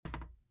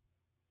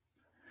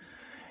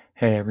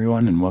Hey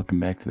everyone, and welcome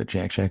back to the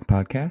Jack Shack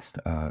podcast.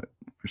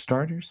 For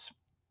starters,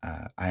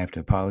 I have to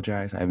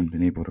apologize. I haven't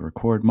been able to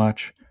record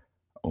much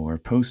or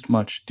post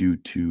much due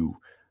to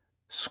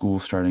school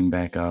starting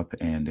back up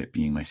and it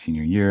being my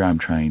senior year. I'm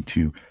trying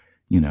to,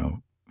 you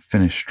know,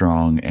 finish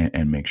strong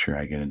and make sure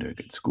I get into a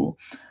good school.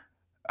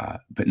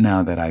 But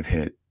now that I've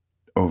hit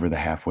over the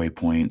halfway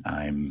point,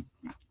 I've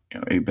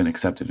been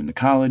accepted into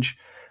college.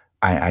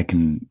 I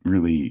can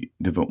really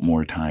devote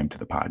more time to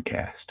the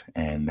podcast,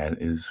 and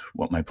that is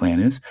what my plan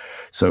is.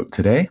 So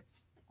today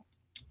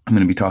I'm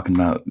going to be talking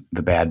about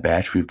The Bad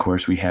Batch.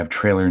 We have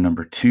trailer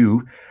number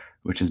 2,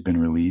 which has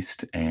been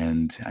released,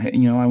 and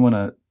I want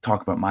to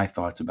talk about my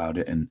thoughts about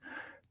it and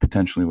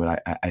potentially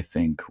what I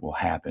think will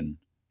happen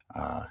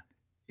uh,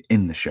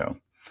 in the show.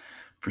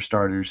 For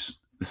starters,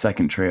 the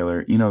second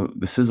trailer,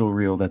 the sizzle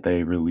reel that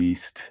they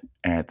released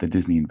at the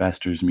Disney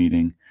investors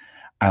meeting,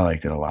 I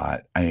liked it a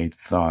lot. I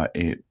thought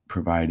it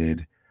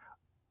provided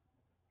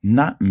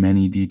not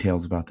many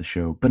details about the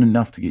show, but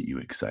enough to get you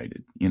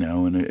excited,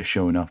 and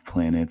show enough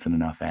planets and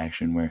enough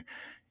action where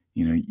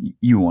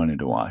you wanted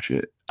to watch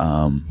it.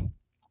 But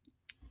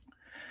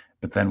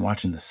then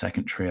watching the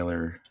second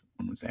trailer,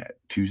 when was that?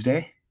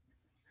 Tuesday?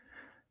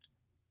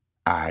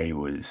 I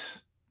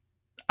was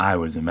I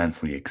was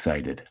immensely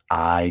excited.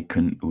 I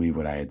couldn't believe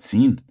what I had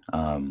seen.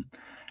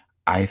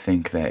 I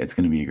think that it's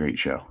going to be a great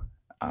show.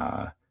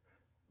 Uh,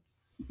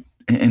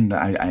 and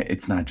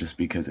it's not just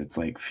because it's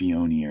like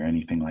Fiona or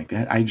anything like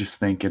that. I just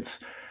think it's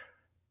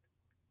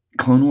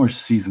Clone Wars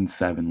season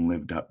 7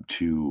 lived up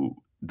to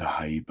the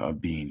hype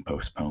of being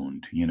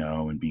postponed,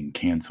 and being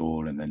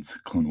canceled, and then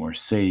Clone Wars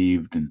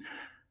saved, and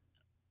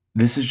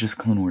this is just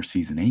Clone Wars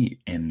season 8,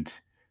 and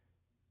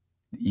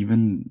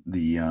even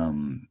the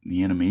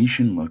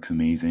animation looks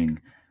amazing.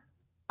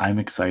 I'm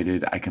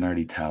excited. I can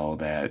already tell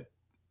that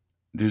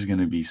there's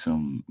gonna be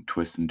some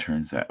twists and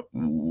turns that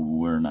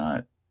we're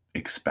not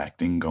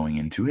expecting going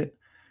into it,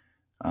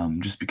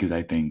 just because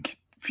I think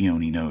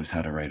Fiona knows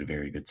how to write a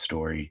very good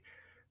story.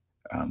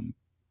 Um,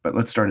 but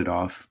let's start it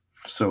off.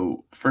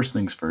 So first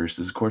things first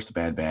is, of course, the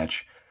Bad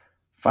Batch.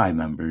 5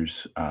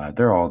 members.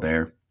 They're all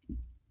there.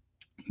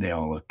 They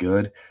all look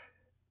good.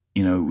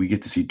 We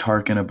get to see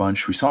Tarkin a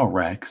bunch. We saw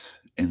Rex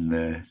in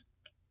the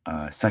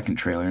second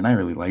trailer, and I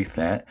really liked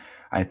that.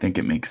 I think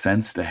it makes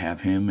sense to have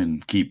him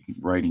and keep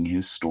writing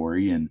his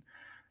story. And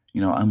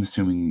I'm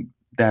assuming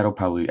that'll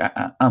probably.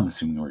 I'm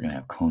assuming we're gonna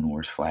have Clone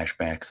Wars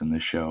flashbacks in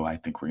this show. I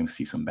think we're gonna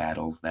see some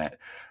battles that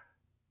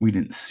we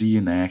didn't see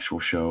in the actual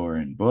show or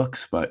in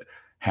books, but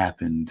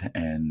happened,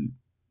 and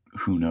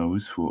who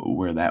knows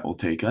where that will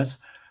take us.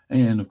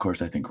 And of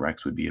course, I think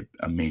Rex would be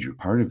a major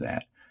part of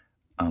that.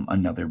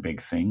 Another big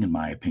thing, in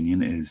my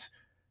opinion, is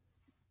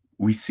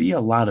we see a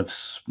lot of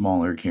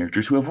smaller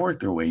characters who have worked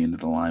their way into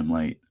the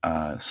limelight.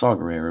 Saw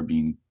Gerrera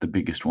being the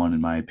biggest one,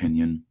 in my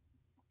opinion,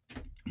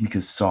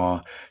 because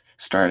Saw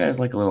started as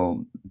like a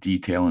little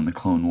detail in the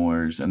Clone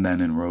Wars, and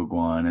then in Rogue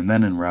One, and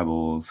then in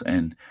Rebels,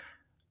 and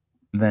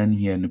then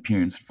he had an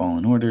appearance in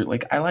Fallen Order.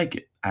 Like, I like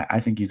it. I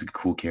think he's a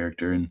cool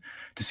character, and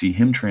to see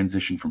him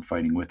transition from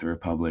fighting with the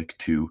Republic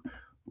to,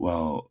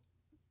 well,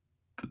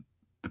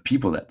 the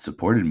people that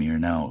supported me are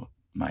now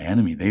my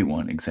enemy. They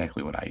want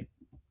exactly what I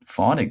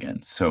fought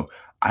against. So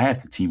I have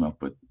to team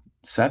up with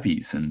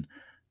Seppies and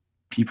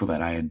people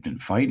that I had been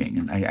fighting.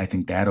 And I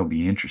think that'll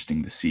be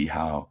interesting to see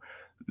how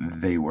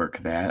they work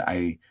that.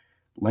 I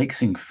like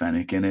seeing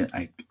Fennec in it.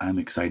 I'm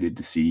excited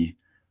to see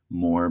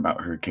more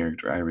about her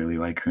character. I really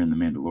like her in The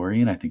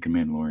Mandalorian. I think in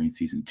Mandalorian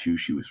season 2,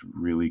 she was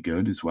really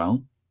good as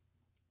well.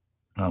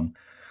 Um,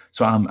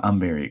 so I'm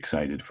very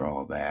excited for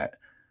all of that.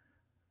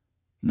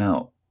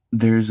 Now,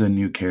 there's a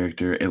new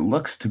character. It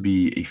looks to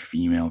be a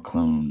female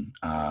clone.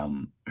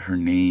 Her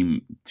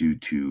name, due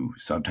to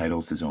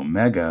subtitles, is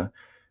Omega,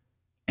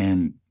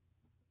 and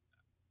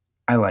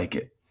I like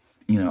it.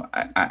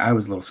 I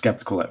was a little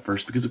skeptical at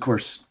first because, of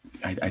course,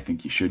 I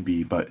think you should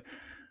be, but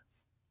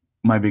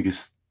my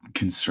biggest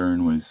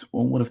concern was,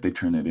 well, what if they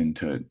turn it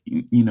into,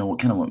 what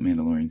kind of what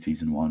Mandalorian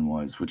season 1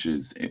 was, which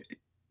is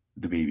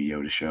the Baby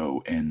Yoda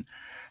show, and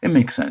it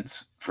makes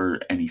sense for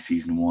any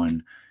season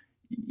 1.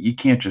 You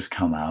can't just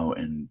come out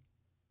and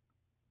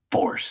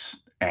force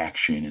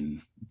action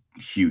and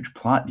huge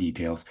plot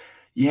details.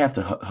 You have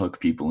to hook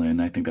people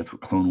in. I think that's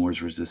what Clone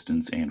Wars,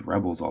 Resistance, and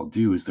Rebels all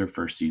do. Is their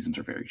first seasons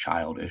are very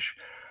childish,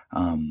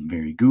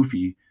 very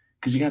goofy,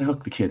 because you got to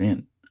hook the kid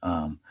in.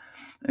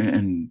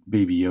 And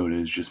Baby Yoda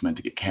is just meant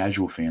to get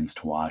casual fans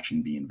to watch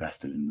and be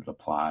invested into the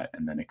plot,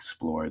 and then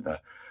explore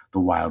the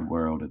wild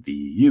world of the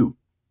EU.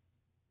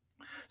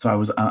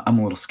 So I'm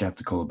a little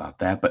skeptical about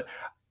that, but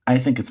I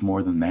think it's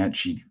more than that.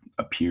 She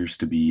appears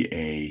to be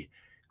a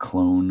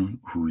clone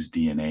whose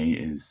DNA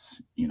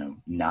is,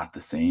 not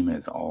the same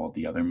as all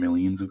the other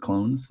millions of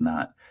clones,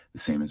 not the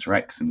same as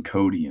Rex and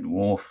Cody and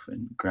Wolf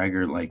and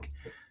Gregor. Like,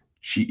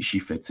 she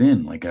fits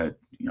in like a,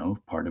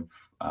 part of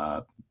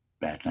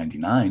Batch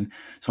 99.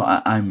 So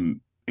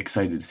I'm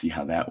excited to see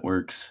how that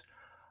works,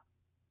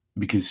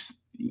 because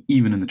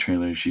even in the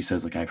trailer she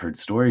says, like, I've heard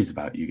stories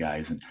about you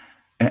guys, and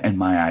in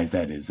my eyes,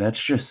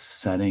 that's just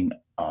setting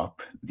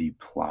up the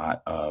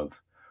plot of,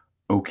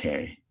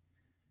 okay,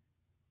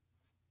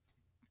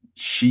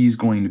 she's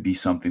going to be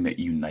something that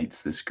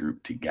unites this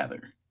group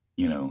together.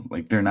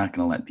 Like they're not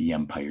going to let the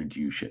Empire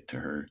do shit to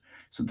her.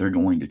 So they're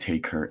going to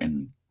take her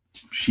and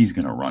she's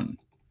going to run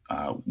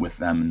with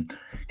them and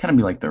kind of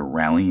be like their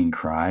rallying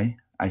cry,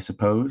 I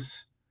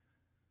suppose.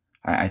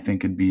 I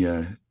think it'd be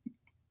a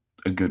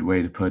good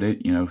way to put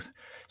it,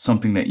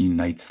 something that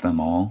unites them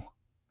all.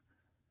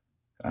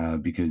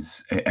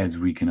 Because as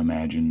we can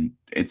imagine,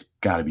 it's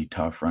got to be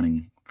tough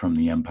running from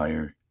the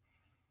Empire.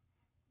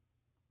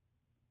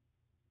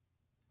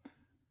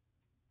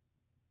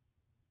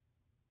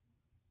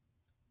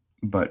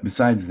 But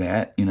besides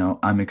that,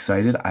 I'm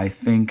excited. I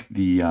think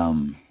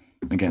again,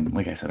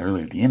 like I said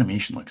earlier, the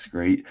animation looks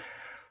great.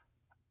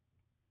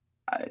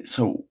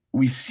 So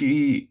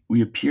we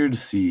appear to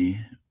see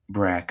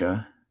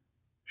Braca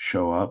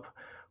show up.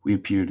 We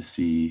appear to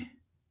see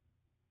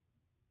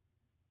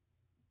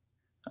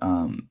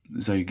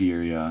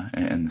Zygeria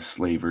and the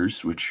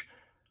Slavers, which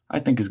I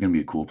think is going to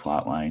be a cool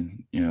plot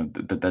line.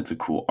 That's a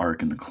cool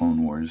arc in the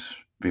Clone Wars,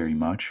 very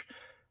much.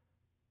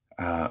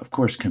 Of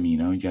course,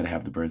 Camino. You got to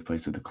have the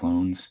birthplace of the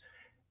clones.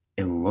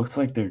 It looks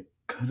like there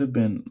could have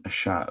been a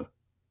shot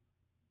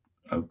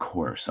of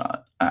Coruscant.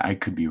 I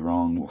could be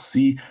wrong. We'll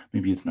see.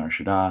 Maybe it's Nar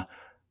Shaddaa.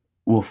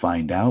 We'll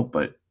find out.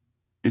 But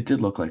it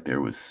did look like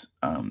there was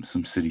some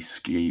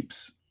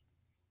cityscapes,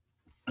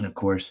 and of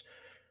course,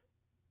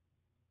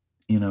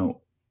 you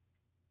know,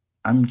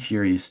 I'm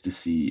curious to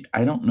see.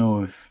 I don't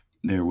know if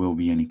there will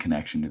be any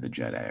connection to the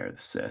Jedi or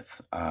the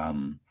Sith.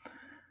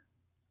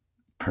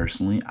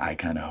 Personally, I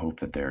kind of hope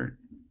that there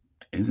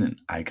isn't.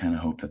 I kind of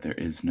hope that there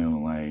is no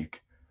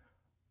like,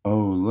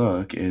 oh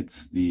look,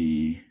 it's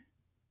the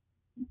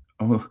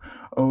oh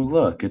oh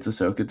look, it's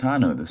Ahsoka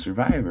Tano, the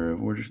survivor.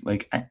 We're just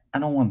like I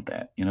don't want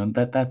that.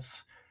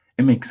 That's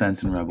it makes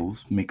sense in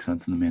Rebels, makes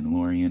sense in the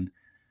Mandalorian.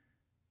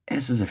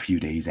 This is a few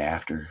days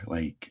after.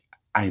 Like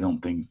I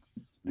don't think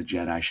the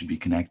Jedi should be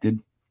connected.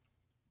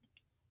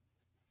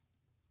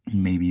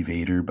 Maybe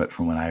Vader, but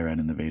from what I read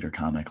in the Vader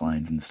comic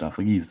lines and stuff,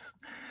 like he's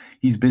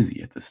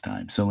busy at this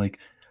time. So like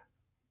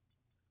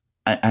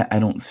I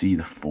don't see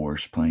the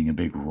Force playing a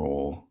big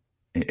role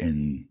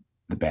in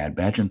the Bad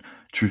Batch. And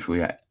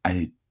truthfully,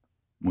 I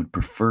would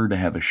prefer to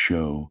have a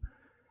show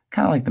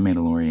kind of like The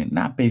Mandalorian,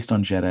 not based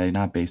on Jedi,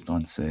 not based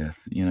on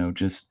Sith,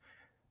 just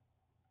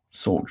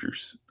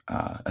soldiers,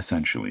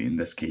 essentially in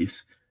this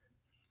case.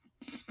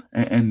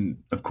 And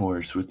of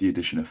course, with the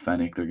addition of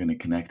Fennec, they're going to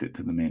connect it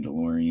to the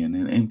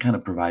Mandalorian and kind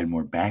of provide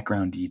more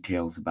background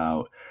details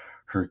about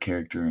her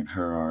character and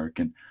her arc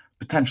and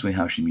potentially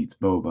how she meets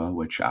Boba,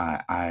 which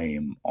I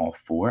am all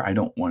for. I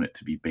don't want it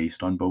to be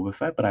based on Boba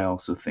Fett, but I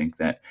also think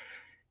that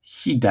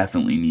he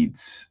definitely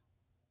needs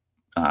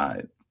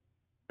uh,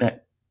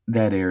 that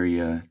that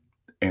era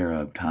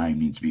of time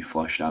needs to be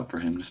flushed out for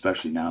him,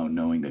 especially now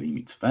knowing that he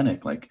meets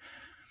Fennec. Like,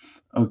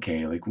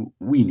 okay, like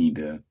we need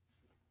to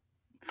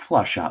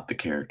flush out the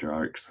character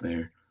arcs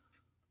there.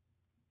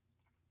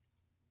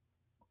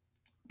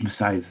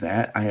 Besides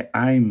that,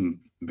 I'm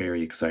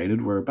very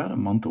excited. We're about a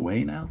month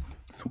away now.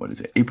 So what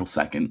is it? April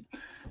 2nd.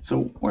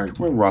 So we're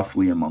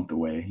roughly a month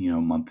away, a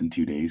month and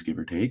 2 days, give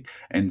or take.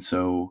 And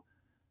so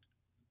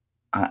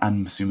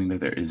I'm assuming that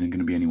there isn't going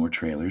to be any more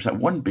trailers.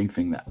 One big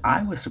thing that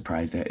I was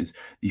surprised at is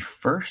the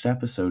first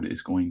episode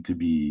is going to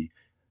be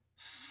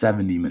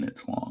 70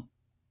 minutes long,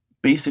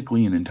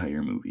 basically an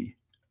entire movie,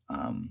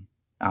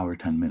 hour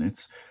 10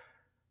 minutes,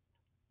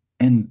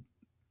 and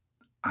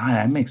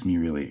that makes me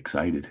really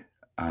excited.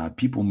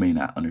 People may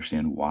not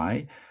understand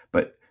why,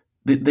 but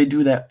they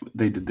do that.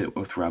 They did that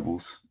with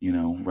Rebels.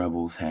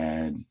 Rebels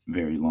had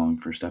very long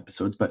first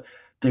episodes, but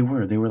they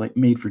were like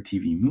made for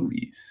TV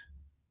movies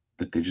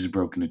that they just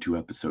broke into 2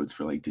 episodes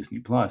for like Disney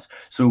Plus.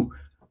 So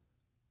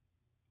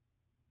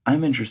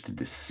I'm interested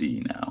to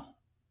see now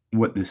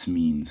what this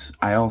means.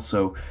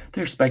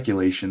 There's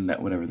speculation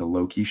that whatever the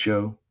Loki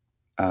show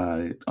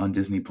on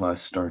Disney Plus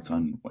starts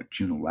on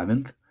June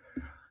 11th.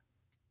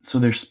 So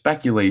there's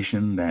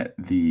speculation that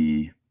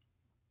the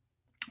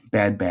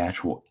Bad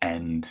Batch will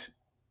end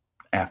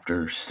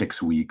after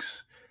 6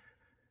 weeks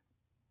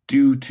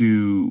due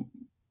to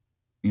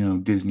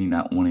Disney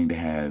not wanting to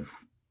have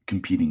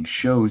competing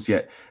shows.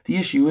 Yet the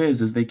issue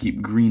is they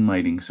keep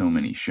greenlighting so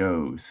many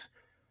shows,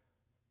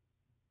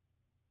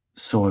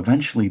 so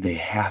eventually they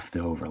have to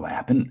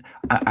overlap, and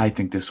I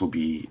think this will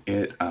be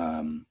it.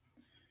 Come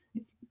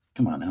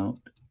on now,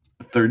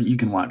 30. You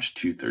can watch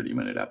 2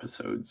 30-minute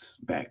episodes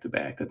back to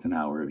back. That's an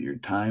hour of your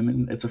time,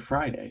 and it's a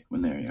Friday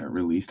when they are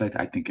released.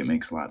 I think it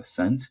makes a lot of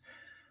sense.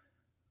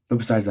 But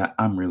besides that,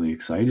 I'm really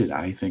excited.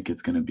 I think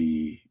it's going to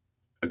be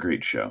a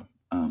great show.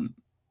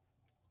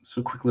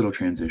 So quick little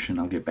transition.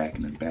 I'll get back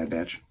into the Bad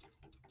Batch.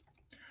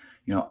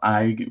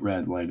 I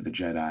read Light of the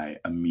Jedi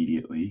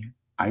immediately.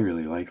 I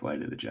really like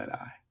Light of the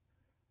Jedi.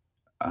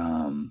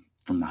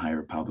 From the High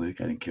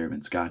Republic, I think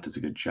Caravan Scott does a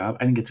good job.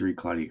 I didn't get to read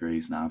Claudia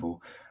Gray's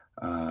novel.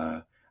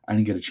 I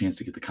didn't get a chance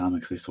to get the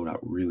comics. They sold out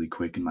really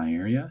quick in my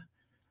area,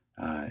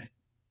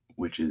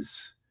 which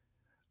is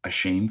a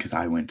shame because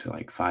I went to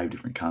like 5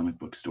 different comic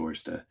book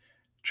stores to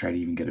try to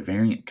even get a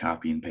variant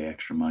copy and pay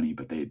extra money,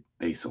 but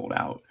they sold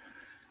out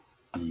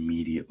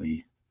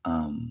immediately,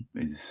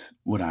 is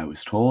what I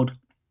was told.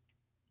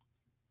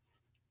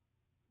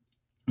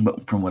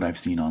 But from what I've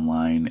seen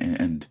online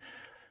and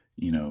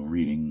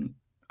reading,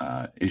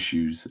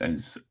 issues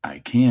as I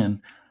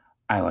can,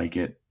 I like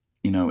it.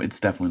 It's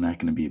definitely not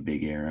gonna be a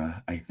big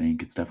era, I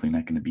think. It's definitely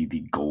not gonna be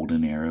the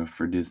golden era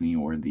for Disney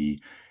or the,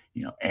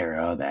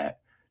 era that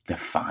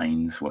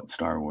defines what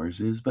Star Wars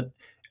is, but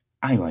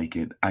I like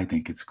it. I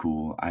think it's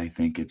cool. I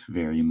think it's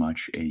very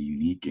much a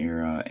unique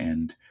era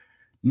and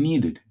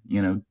needed.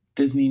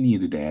 Disney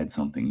needed to add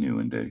something new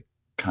into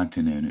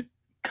continuity.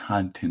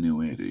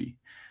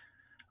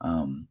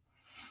 Um,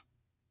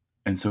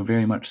 and so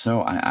very much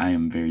so, I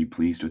am very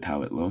pleased with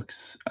how it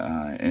looks,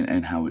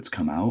 and how it's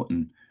come out,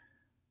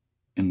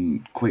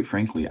 and quite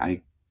frankly,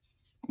 I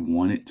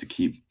want it to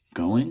keep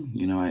going.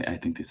 I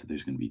think they said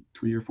there's going to be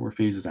 3 or 4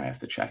 phases. I have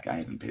to check. I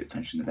haven't paid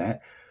attention to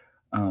that.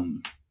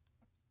 Um,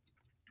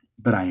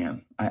 but I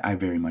am. I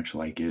very much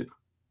like it.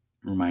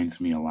 Reminds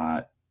me a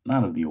lot,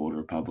 not of the Old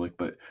Republic,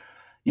 but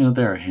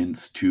there are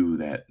hints too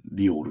that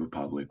the Old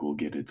Republic will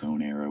get its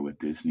own era with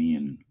Disney,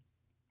 and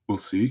we'll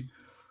see.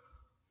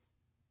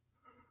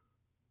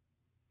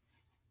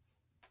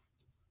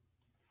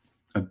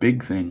 A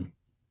big thing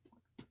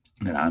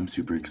that I'm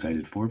super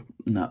excited for,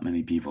 not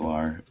many people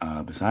are,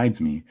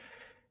 besides me,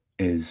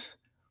 is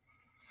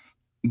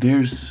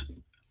there's,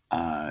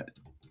 uh,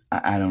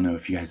 I don't know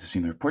if you guys have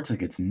seen the reports,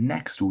 like it's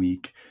next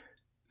week.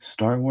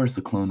 Star Wars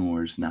The Clone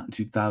Wars, not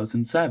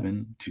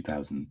 2007,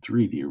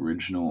 2003, the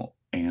original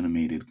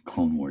animated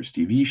Clone Wars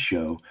TV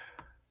show,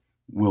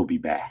 will be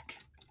back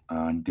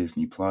on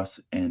Disney Plus,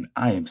 and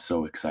I am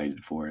so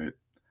excited for it.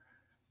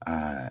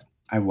 Uh,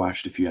 I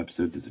watched a few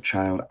episodes as a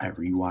child. I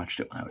rewatched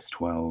it when I was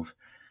 12,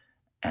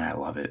 and I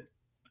love it.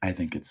 I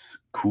think it's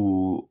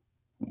cool,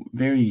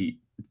 very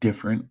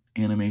different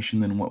animation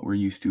than what we're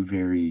used to,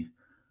 very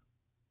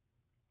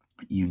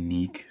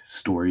unique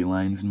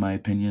storylines, in my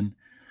opinion,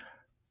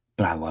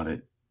 but I love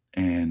it.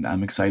 And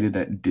I'm excited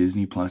that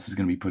Disney Plus is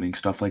going to be putting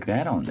stuff like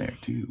that on there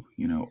too.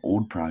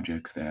 Old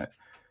projects that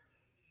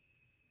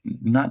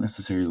not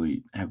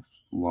necessarily have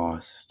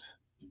lost,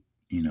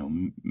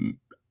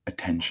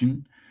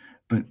 attention,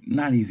 but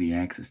not easy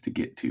access to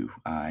get to.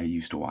 I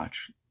used to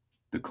watch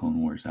the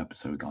Clone Wars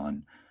episodes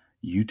on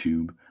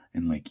YouTube,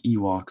 and like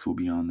Ewoks will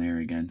be on there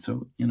again.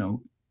 So,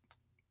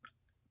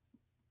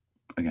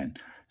 again,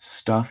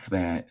 stuff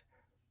that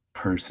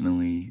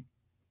personally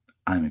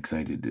I'm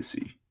excited to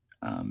see,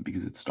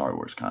 because it's Star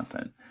Wars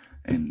content.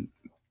 And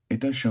it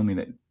does show me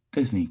that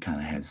Disney kind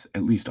of has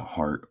at least a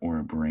heart or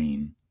a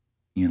brain,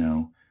 you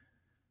know,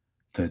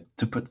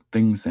 to put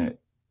things that,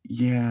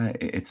 yeah,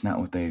 it's not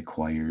what they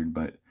acquired,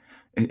 but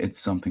it's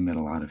something that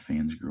a lot of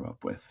fans grew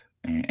up with.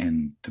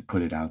 And to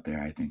put it out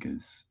there, I think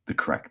is the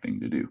correct thing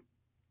to do.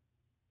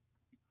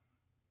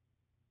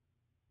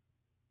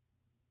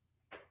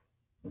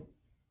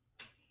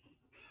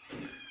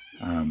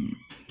 Um,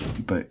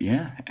 but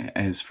yeah,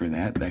 as for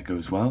that, that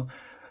goes well.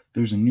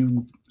 There's a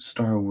new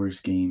Star Wars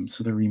game,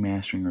 so they're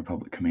remastering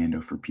Republic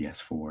Commando for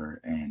PS4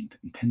 and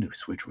Nintendo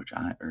Switch,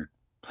 or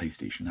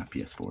PlayStation, not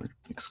PS4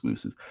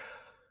 exclusive.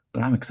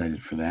 But I'm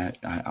excited for that.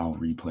 I'll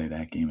replay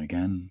that game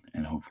again,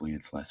 and hopefully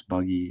it's less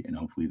buggy, and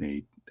hopefully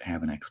they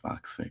have an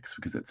Xbox fix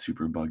because it's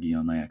super buggy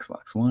on my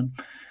Xbox One.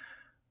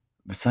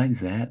 Besides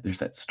that, there's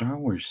that Star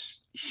Wars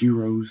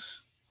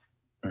Heroes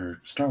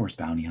or Star Wars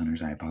Bounty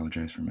Hunters. I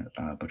apologize for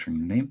butchering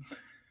the name.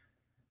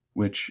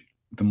 Which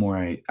the more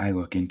I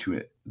look into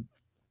it,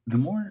 the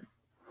more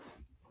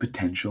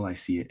potential I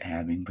see it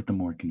having, but the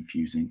more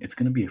confusing. It's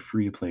going to be a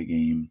free to play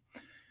game.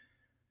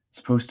 It's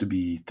supposed to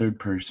be third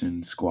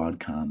person squad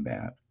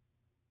combat,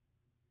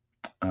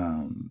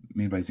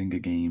 made by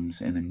Zynga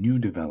Games and a new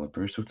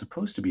developer. So it's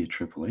supposed to be a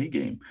AAA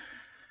game,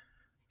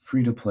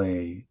 free to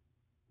play.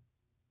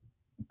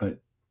 But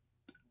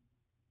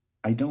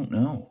I don't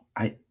know.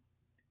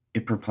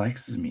 It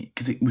perplexes me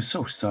because it was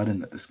so sudden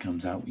that this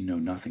comes out. We know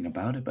nothing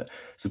about it, but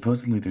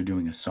supposedly they're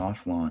doing a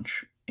soft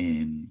launch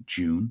in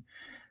June,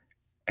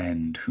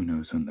 and who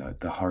knows when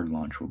the hard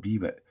launch will be.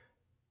 But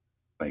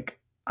like,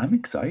 I'm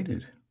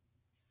excited.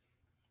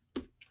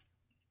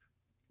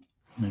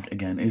 Like,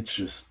 again, it's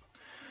just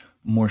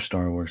more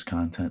Star Wars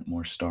content,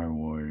 more Star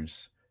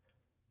Wars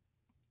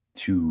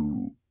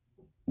to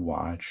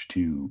watch,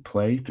 to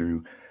play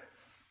through.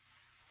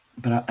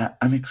 But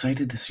I'm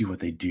excited to see what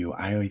they do.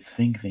 I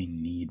think they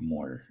need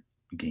more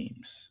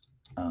games.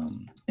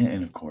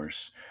 And of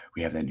course,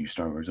 we have that new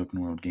Star Wars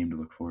open world game to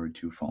look forward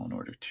to, Fallen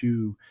Order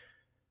 2.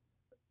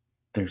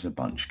 There's a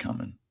bunch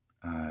coming.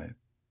 Uh,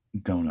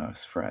 don't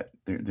us fret.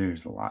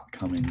 There's a lot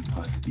coming,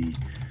 plus the,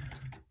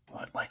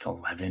 what, like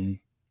 11,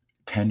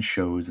 10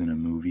 shows in a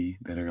movie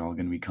that are all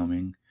going to be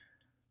coming.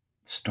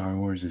 Star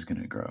Wars is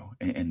going to grow,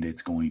 and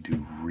it's going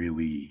to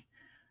really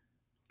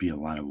be a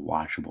lot of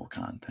watchable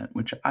content,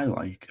 which I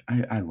like.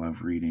 I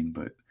love reading,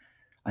 but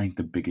I think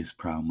the biggest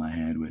problem I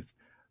had with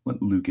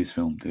what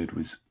Lucasfilm did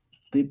was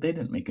they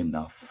didn't make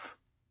enough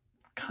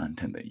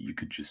content that you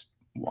could just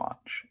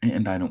watch.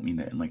 And I don't mean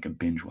that in like a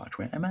binge watch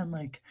way. I meant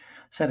like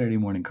Saturday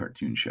morning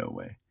cartoon show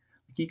way.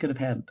 He could have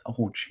had a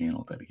whole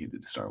channel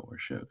dedicated to Star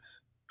Wars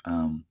shows.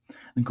 And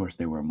of course,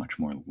 they were much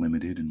more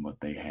limited in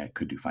what they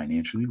could do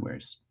financially,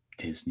 whereas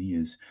Disney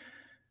is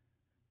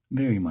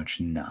very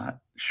much not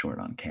short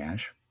on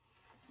cash.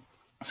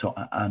 So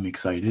I'm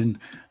excited. And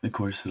of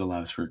course, it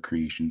allows for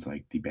creations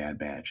like the Bad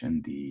Batch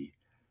um,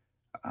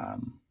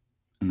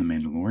 and the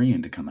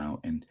Mandalorian to come out.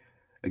 And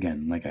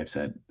again, like I've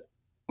said,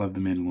 love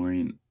the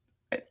Mandalorian.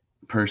 I-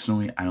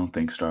 Personally, I don't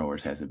think Star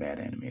Wars has a bad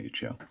animated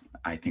show.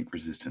 I think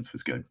Resistance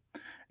was good.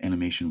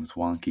 Animation was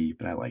wonky,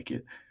 but I like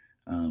it.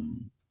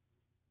 Um,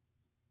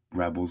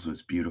 Rebels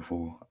was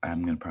beautiful.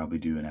 I'm gonna probably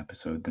do an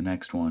episode. The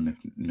next one, if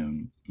no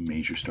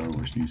major Star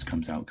Wars news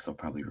comes out, because I'll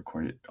probably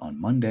record it on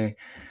Monday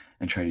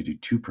and try to do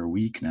two per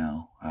week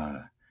now,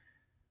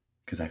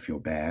 because I feel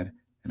bad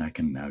and I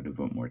can now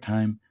devote more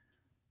time.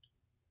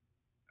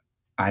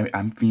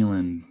 I'm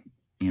feeling,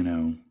 you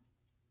know,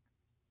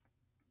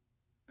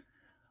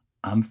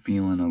 I'm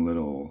feeling a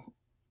little.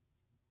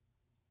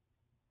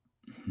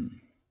 hmm,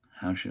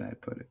 How should I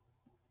put it?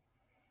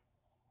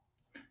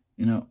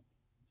 You know,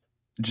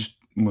 just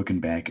looking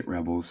back at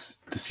Rebels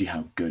to see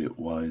how good it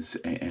was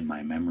and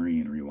my memory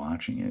and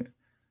rewatching it,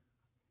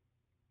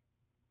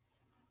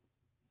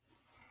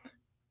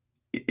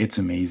 it's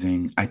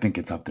amazing. I think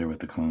it's up there with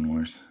the Clone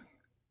Wars.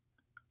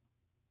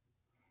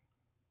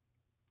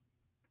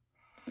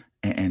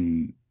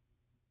 And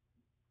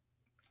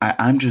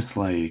I'm just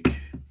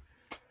like,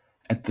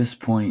 at this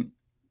point,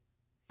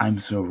 I'm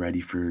so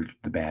ready for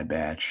the Bad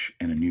Batch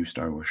and a new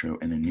Star Wars show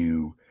and a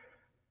new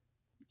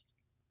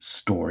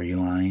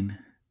storyline,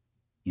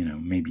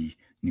 maybe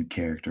new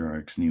character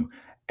arcs, new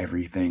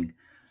everything.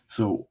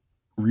 So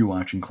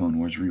rewatching Clone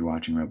Wars,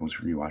 rewatching Rebels,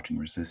 rewatching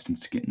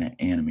Resistance to get in that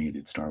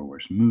animated Star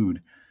Wars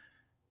mood.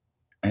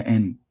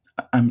 And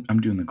I'm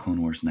doing the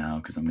Clone Wars now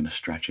because I'm going to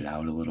stretch it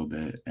out a little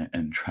bit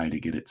and try to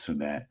get it so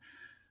that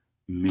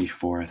May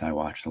 4th I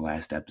watch the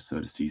last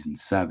episode of season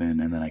 7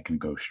 and then I can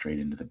go straight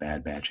into the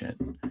Bad Batch at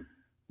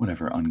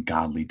whatever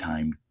ungodly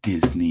time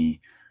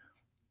Disney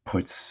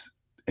puts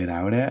it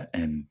out at.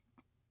 And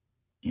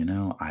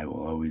I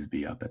will always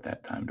be up at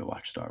that time to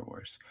watch Star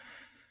Wars.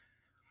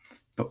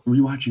 But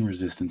rewatching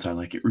Resistance, I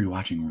like it.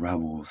 Rewatching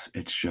Rebels,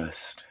 it's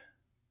just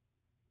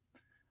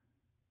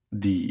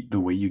the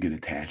way you get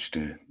attached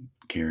to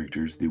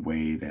characters, the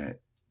way that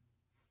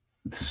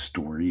the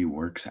story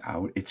works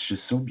out. It's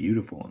just so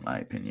beautiful, in my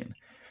opinion.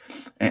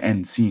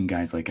 And seeing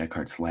guys like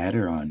Eckhart's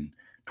Ladder on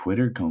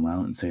Twitter come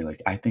out and say,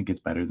 like, I think it's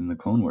better than the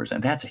Clone Wars,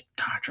 and that's a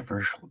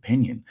controversial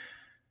opinion,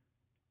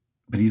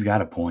 but he's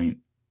got a point.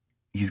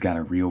 He's got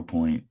a real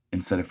point.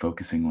 Instead of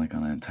focusing like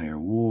on an entire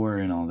war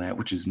and all that,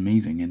 which is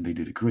amazing, and they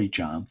did a great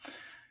job.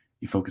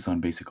 You focus on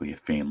basically a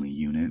family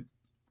unit,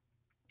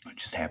 who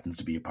just happens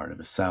to be a part of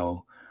a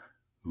cell,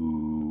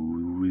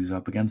 who is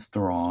up against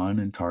Thrawn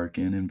and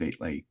Tarkin and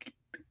like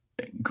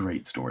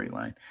great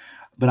storyline.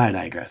 But I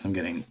digress. I'm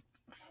getting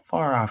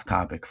far off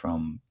topic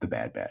from the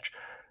Bad Batch.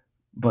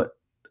 But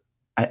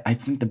I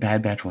think the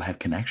Bad Batch will have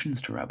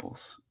connections to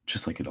Rebels,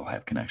 just like it'll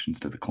have connections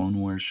to the Clone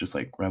Wars, just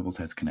like Rebels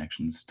has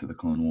connections to the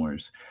Clone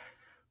Wars.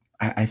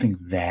 I think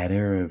that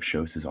era of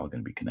shows is all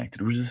going to be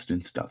connected.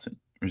 Resistance doesn't.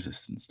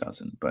 Resistance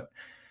doesn't. But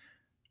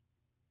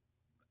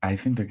I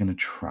think they're going to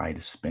try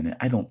to spin it.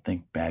 I don't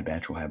think Bad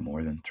Batch will have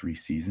more than 3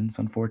 seasons,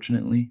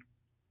 unfortunately.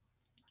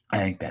 I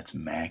think that's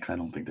max. I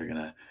don't think they're going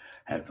to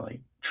have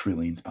like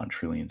trillions upon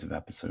trillions of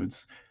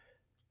episodes.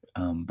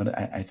 But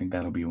I think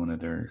that'll be one of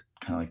their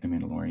kind of like the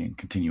Mandalorian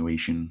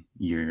continuation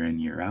year in,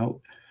 year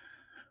out.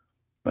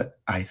 But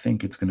I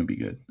think it's going to be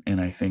good. And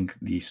I think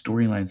the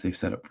storylines they've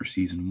set up for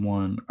season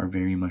 1 are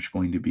very much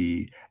going to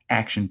be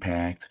action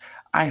packed.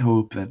 I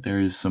hope that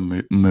there is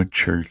some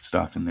mature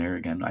stuff in there.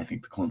 Again, I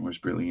think the Clone Wars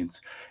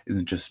brilliance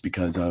isn't just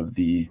because of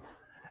the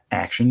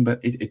action, but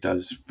it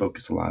does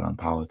focus a lot on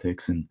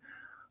politics and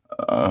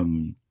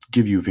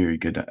give you a very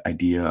good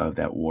idea of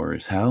that war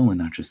is hell. And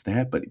not just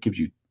that, but it gives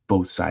you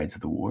both sides of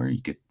the war.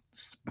 You get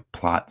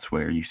plots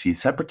where you see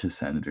separatist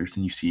senators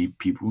and you see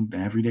people in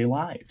everyday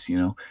lives.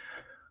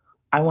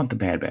 I want the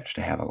Bad Batch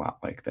to have a lot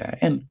like that.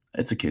 And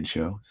it's a kid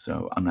show,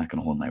 so I'm not going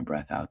to hold my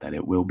breath out that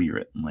it will be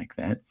written like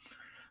that.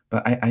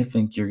 But I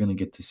think you're going to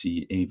get to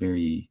see a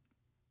very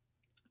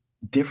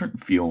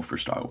different feel for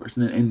Star Wars,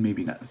 and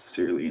maybe not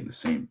necessarily in the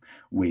same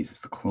ways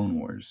as the Clone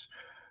Wars.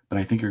 But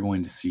I think you're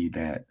going to see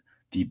that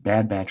the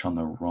Bad Batch on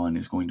the run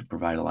is going to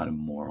provide a lot of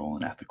moral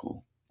and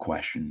ethical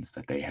questions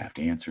that they have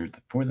to answer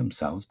for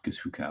themselves, because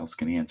who else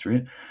can answer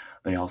it?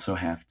 They also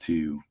have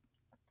to,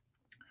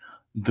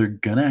 they're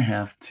going to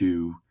have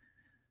to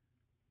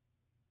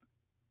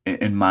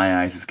in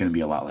my eyes, it's going to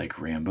be a lot like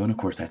Rambo. And of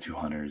course, that's who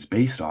Hunter is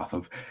based off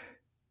of,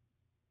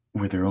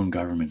 where their own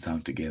government's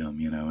out to get him,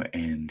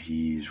 and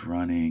he's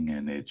running,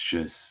 and it's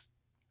just,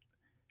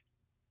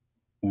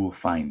 we'll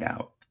find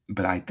out.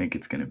 But I think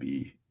it's going to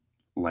be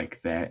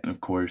like that. And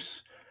of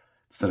course,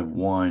 instead of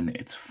one,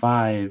 it's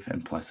five,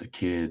 and plus a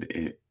kid,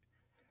 it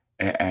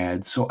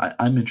adds. So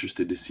I'm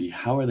interested to see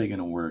how are they going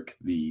to work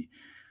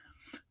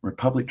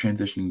Republic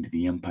transitioning to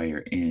the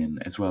Empire in,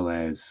 as well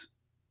as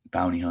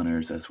bounty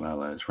hunters, as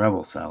well as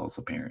rebel cells,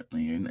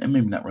 apparently, and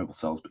maybe not rebel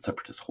cells, but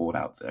separatist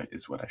holdouts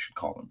is what I should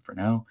call them for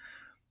now.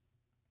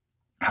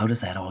 How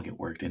does that all get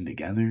worked in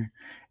together?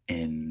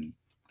 And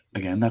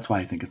again, that's why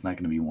I think it's not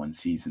going to be one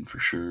season for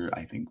sure.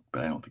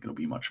 But I don't think it'll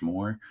be much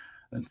more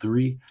than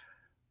three.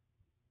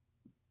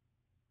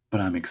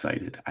 But I'm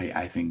excited.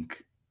 I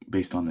think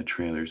based on the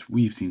trailers,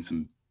 we've seen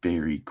some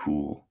very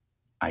cool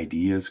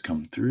ideas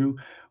come through.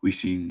 We've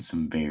seen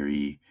some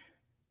very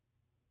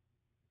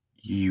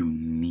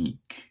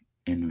unique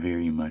and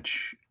very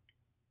much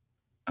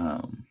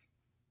um,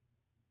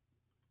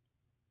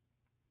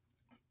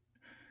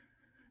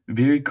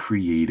 very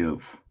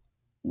creative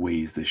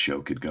ways the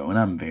show could go, and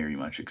I'm very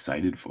much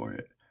excited for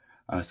it.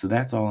 So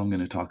that's all I'm going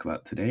to talk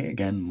about today.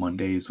 Again,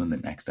 Monday is when the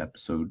next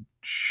episode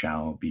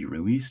shall be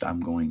released. I'm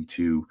going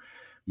to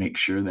make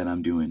sure that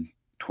I'm doing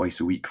twice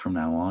a week from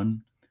now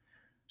on.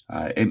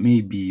 It may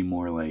be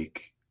more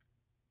like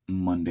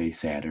Monday,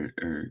 Saturday,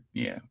 or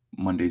yeah,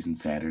 Mondays and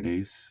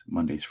Saturdays,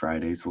 Mondays,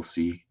 Fridays. We'll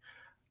see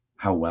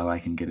how well I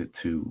can get it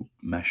to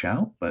mesh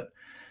out. But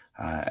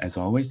as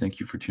always, thank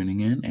you for tuning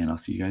in, and I'll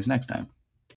see you guys next time.